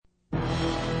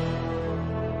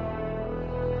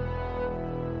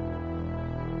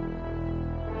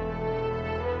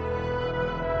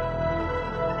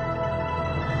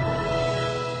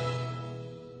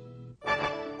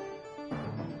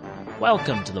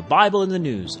Welcome to the Bible in the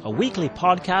News, a weekly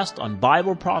podcast on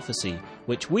Bible prophecy,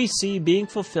 which we see being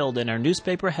fulfilled in our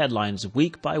newspaper headlines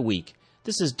week by week.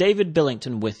 This is David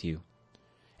Billington with you.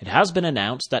 It has been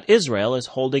announced that Israel is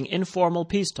holding informal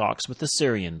peace talks with the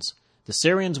Syrians. The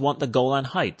Syrians want the Golan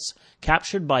Heights,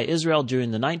 captured by Israel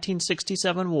during the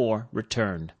 1967 war,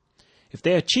 returned. If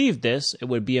they achieved this, it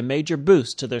would be a major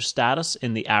boost to their status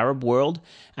in the Arab world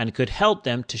and could help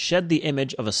them to shed the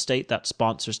image of a state that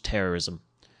sponsors terrorism.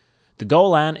 The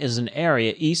Golan is an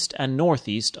area east and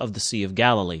northeast of the Sea of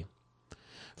Galilee.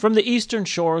 From the eastern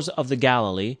shores of the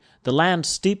Galilee, the land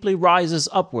steeply rises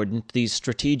upward into these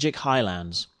strategic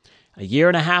highlands. A year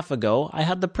and a half ago, I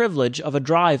had the privilege of a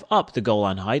drive up the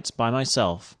Golan Heights by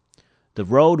myself. The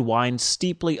road winds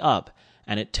steeply up,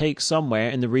 and it takes somewhere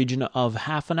in the region of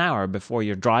half an hour before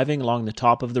you're driving along the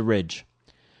top of the ridge.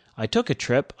 I took a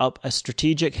trip up a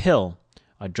strategic hill.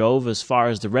 I drove as far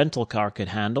as the rental car could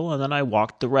handle, and then I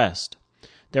walked the rest.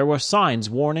 There were signs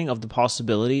warning of the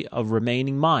possibility of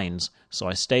remaining mines, so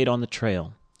I stayed on the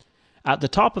trail. At the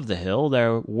top of the hill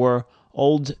there were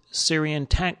old Syrian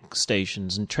tank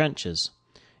stations and trenches.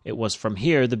 It was from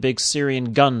here the big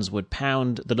Syrian guns would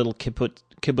pound the little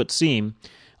kibbutzim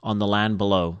on the land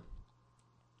below.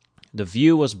 The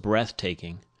view was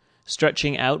breathtaking.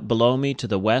 Stretching out below me to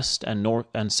the west and north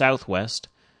and southwest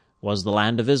was the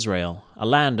land of Israel, a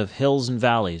land of hills and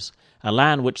valleys, a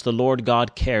land which the Lord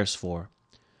God cares for.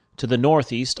 To the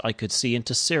northeast I could see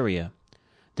into Syria.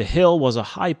 The hill was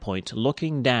a high point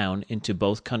looking down into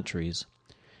both countries.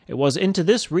 It was into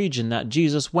this region that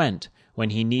Jesus went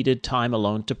when he needed time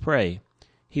alone to pray.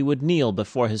 He would kneel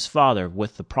before his Father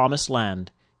with the promised land,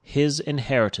 his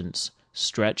inheritance,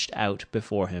 stretched out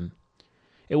before him.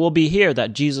 It will be here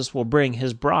that Jesus will bring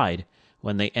his bride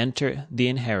when they enter the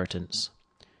inheritance.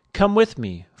 Come with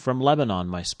me from Lebanon,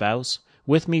 my spouse,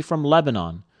 with me from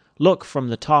Lebanon. Look from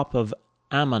the top of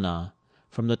Ammana,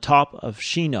 from the top of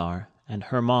Shinar and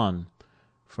Hermon,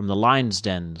 from the lion's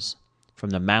dens, from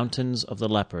the mountains of the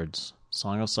leopards.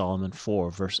 Song of Solomon 4,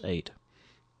 verse 8.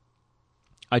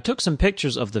 I took some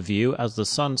pictures of the view as the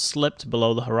sun slipped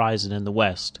below the horizon in the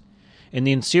west. In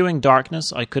the ensuing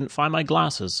darkness, I couldn't find my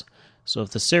glasses, so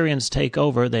if the Syrians take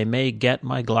over, they may get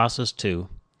my glasses too.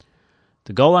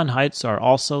 The Golan Heights are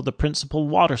also the principal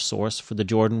water source for the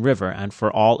Jordan River and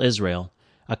for all Israel,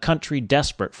 a country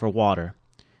desperate for water.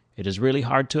 It is really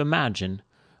hard to imagine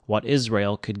what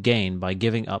Israel could gain by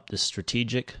giving up this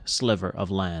strategic sliver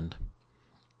of land.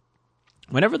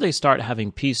 Whenever they start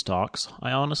having peace talks,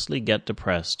 I honestly get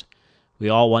depressed. We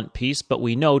all want peace, but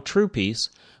we know true peace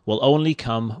will only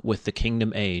come with the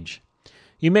kingdom age.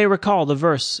 You may recall the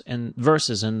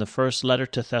verses in the first letter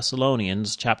to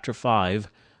Thessalonians, chapter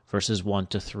 5, verses 1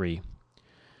 to 3.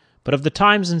 But of the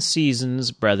times and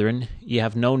seasons, brethren, ye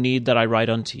have no need that I write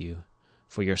unto you.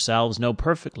 For yourselves know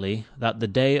perfectly that the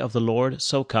day of the Lord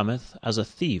so cometh as a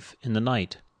thief in the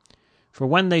night. For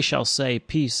when they shall say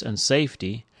peace and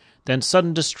safety, then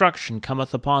sudden destruction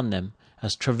cometh upon them,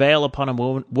 as travail upon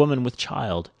a woman with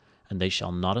child, and they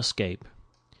shall not escape.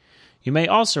 You may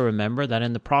also remember that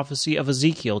in the prophecy of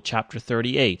Ezekiel chapter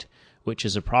 38, which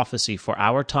is a prophecy for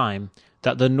our time,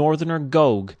 that the northerner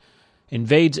Gog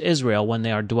invades Israel when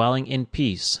they are dwelling in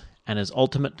peace, and is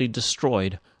ultimately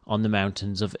destroyed on the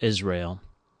mountains of Israel.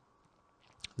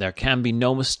 There can be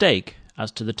no mistake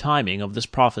as to the timing of this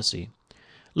prophecy.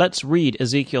 Let's read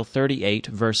Ezekiel 38,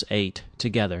 verse 8,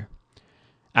 together.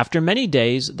 After many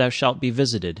days thou shalt be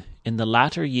visited. In the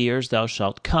latter years thou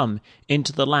shalt come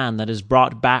into the land that is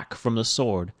brought back from the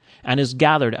sword, and is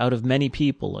gathered out of many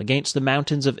people, against the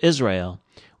mountains of Israel,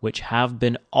 which have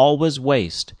been always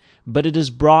waste, but it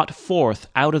is brought forth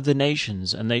out of the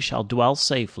nations, and they shall dwell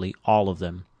safely, all of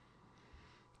them.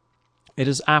 It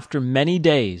is after many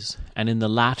days, and in the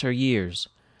latter years,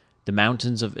 the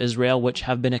mountains of Israel, which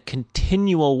have been a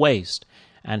continual waste,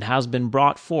 and has been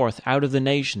brought forth out of the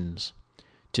nations.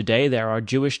 Today there are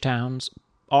Jewish towns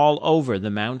all over the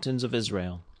mountains of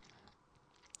Israel.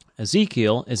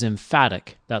 Ezekiel is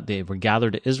emphatic that the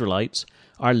regathered Israelites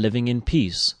are living in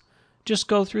peace. Just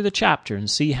go through the chapter and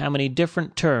see how many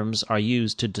different terms are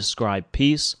used to describe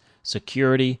peace,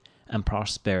 security, and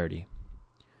prosperity.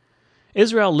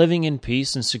 Israel living in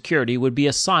peace and security would be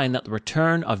a sign that the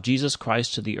return of Jesus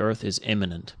Christ to the earth is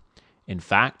imminent. In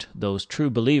fact, those true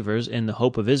believers in the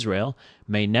hope of Israel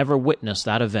may never witness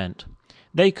that event.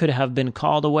 They could have been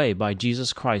called away by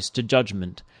Jesus Christ to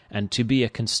judgment, and to be a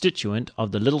constituent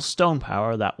of the little stone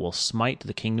power that will smite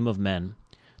the kingdom of men.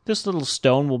 This little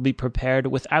stone will be prepared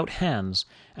without hands,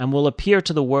 and will appear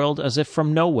to the world as if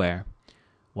from nowhere.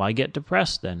 Why get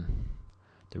depressed then?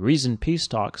 The reason peace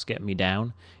talks get me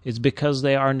down is because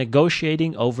they are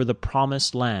negotiating over the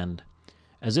promised land.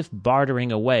 as if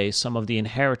bartering away some of the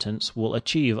inheritance will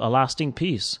achieve a lasting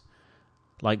peace.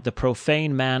 Like the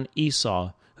profane man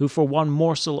Esau, who for one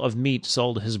morsel of meat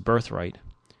sold his birthright.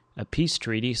 A peace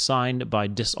treaty signed by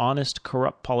dishonest,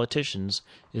 corrupt politicians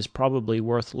is probably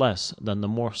worth less than the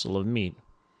morsel of meat.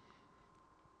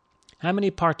 How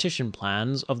many partition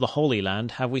plans of the Holy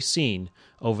Land have we seen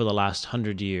over the last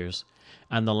 100 years,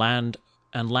 and land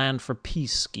for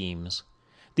peace schemes?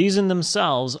 These in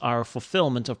themselves are a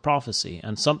fulfillment of prophecy,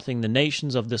 and something the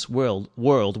nations of this world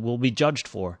will be judged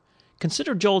for.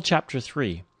 Consider Joel chapter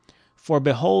 3. For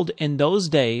behold, in those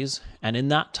days, and in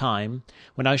that time,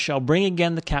 when I shall bring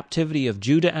again the captivity of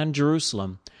Judah and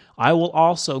Jerusalem, I will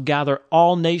also gather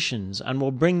all nations, and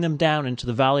will bring them down into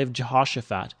the valley of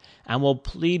Jehoshaphat, and will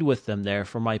plead with them there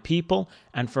for my people,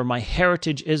 and for my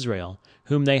heritage Israel,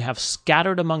 whom they have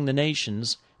scattered among the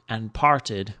nations, and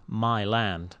parted my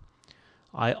land.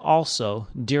 I also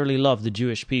dearly love the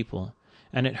Jewish people,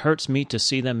 and it hurts me to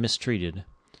see them mistreated.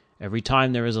 Every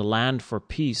time there is a land for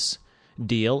peace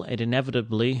deal, it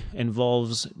inevitably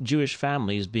involves Jewish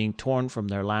families being torn from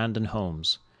their land and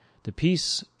homes. The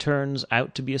peace turns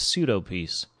out to be a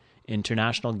pseudo-peace.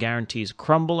 International guarantees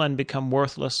crumble and become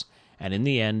worthless, and in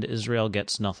the end, Israel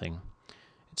gets nothing.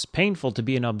 It's painful to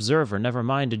be an observer, never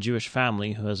mind a Jewish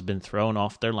family who has been thrown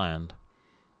off their land.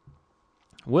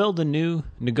 Will the new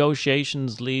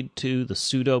negotiations lead to the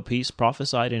pseudo-peace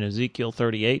prophesied in Ezekiel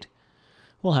 38?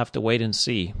 We'll have to wait and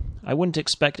see. I wouldn't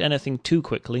expect anything too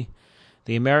quickly.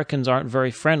 The Americans aren't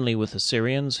very friendly with the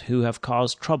Syrians, who have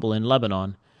caused trouble in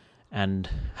Lebanon and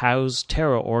house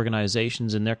terror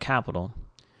organizations in their capital.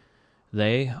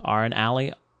 They are an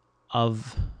ally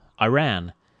of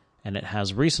Iran, and it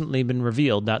has recently been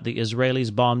revealed that the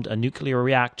Israelis bombed a nuclear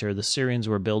reactor the Syrians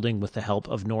were building with the help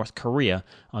of North Korea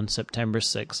on September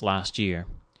 6 last year.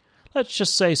 Let's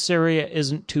just say Syria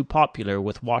isn't too popular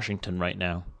with Washington right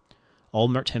now.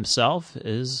 Olmert himself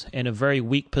is in a very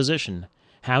weak position,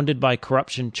 hounded by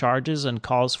corruption charges and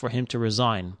calls for him to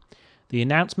resign. The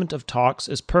announcement of talks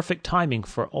is perfect timing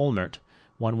for Olmert.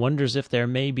 One wonders if there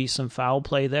may be some foul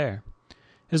play there.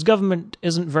 His government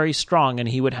isn't very strong, and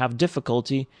he would have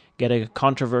difficulty getting a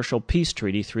controversial peace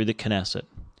treaty through the Knesset.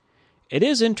 It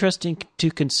is interesting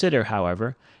to consider,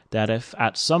 however, that if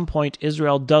at some point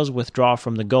Israel does withdraw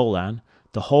from the Golan,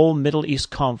 the whole Middle East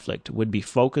conflict would be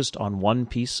focused on one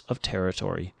piece of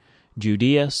territory: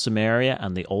 Judea, Samaria,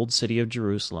 and the old city of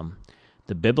Jerusalem,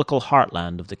 the biblical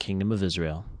heartland of the kingdom of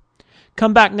Israel.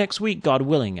 Come back next week, God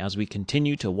willing, as we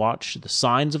continue to watch the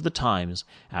signs of the times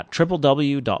at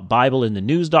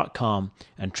www.bibleinthenews.com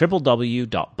and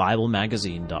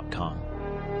www.biblemagazine.com.